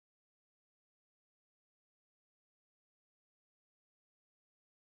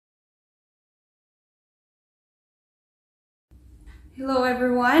Hello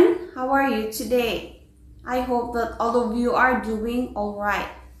everyone, how are you today? I hope that all of you are doing alright.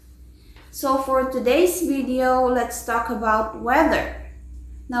 So for today's video, let's talk about weather.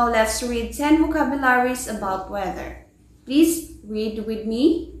 Now let's read 10 vocabularies about weather. Please read with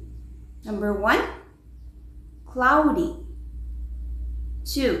me. Number 1, cloudy.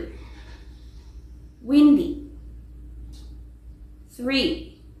 2, windy.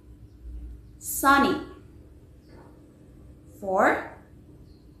 3, sunny. 4,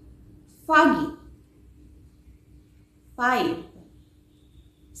 foggy. 5,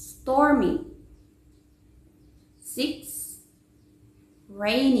 stormy. 6,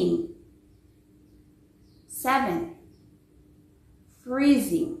 raining. 7,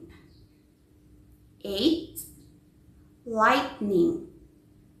 freezing. 8, lightning.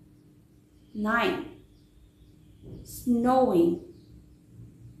 9, snowing.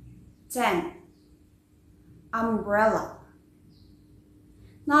 10, umbrella.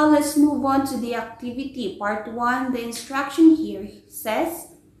 Now let's move on to the activity. Part 1, the instruction here says,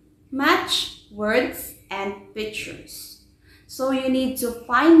 match words and pictures. So you need to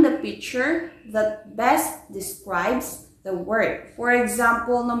find the picture that best describes the word. For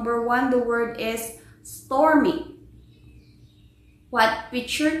example, number 1, the word is stormy. What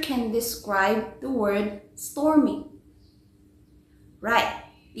picture can describe the word stormy? Right,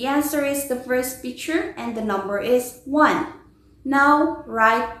 the answer is the first picture and the number is 1. Now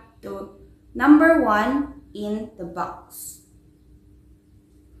write the number 1 in the box.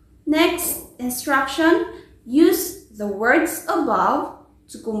 Next instruction, use the words above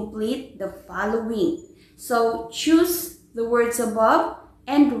to complete the following. So choose the words above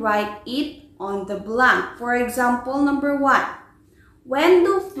and write it on the blank. For example, number 1, when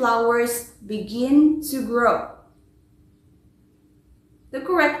do flowers begin to grow? The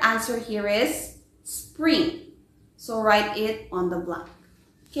correct answer here is spring. So write it on the blank.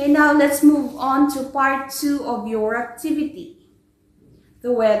 Okay, now let's move on to part 2 of your activity.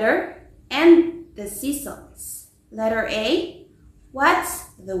 The weather and the seasons. Letter A, what's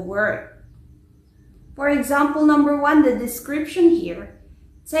the word? For example, number 1, the description here.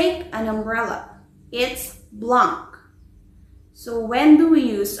 Take an umbrella. It's blank. So when do we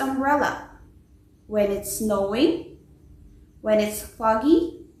use umbrella? When it's snowing, when it's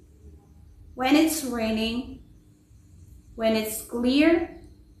foggy, when it's raining, when it's clear,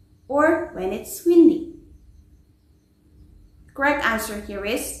 or when it's windy. Correct answer here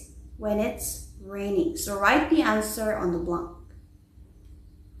is when it's raining. So write the answer on the blank.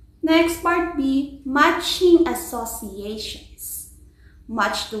 Next, part B, matching associations.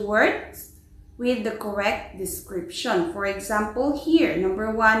 Match the words with the correct description. For example, here, number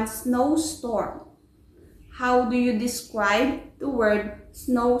 1, snowstorm. How do you describe the word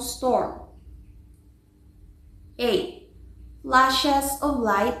snowstorm? A, flashes of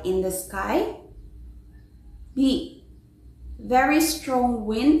light in the sky. B, very strong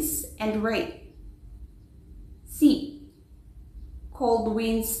winds and rain. C, cold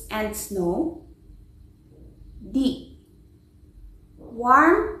winds and snow. D,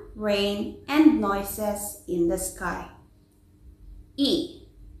 warm rain and noises in the sky. E,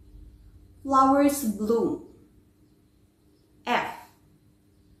 flowers bloom. F,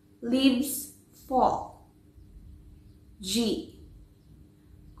 leaves fall. G,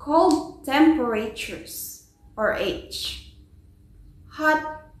 cold temperatures, or H,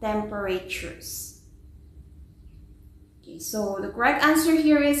 hot temperatures. Okay, so the correct answer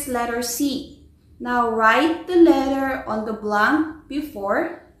here is letter C. Now write the letter on the blank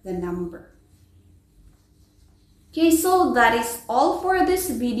before the number. Okay, so that is all for this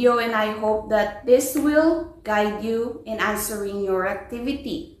video, and I hope that this will guide you in answering your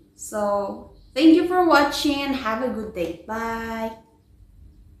activity. So thank you for watching and have a good day. Bye.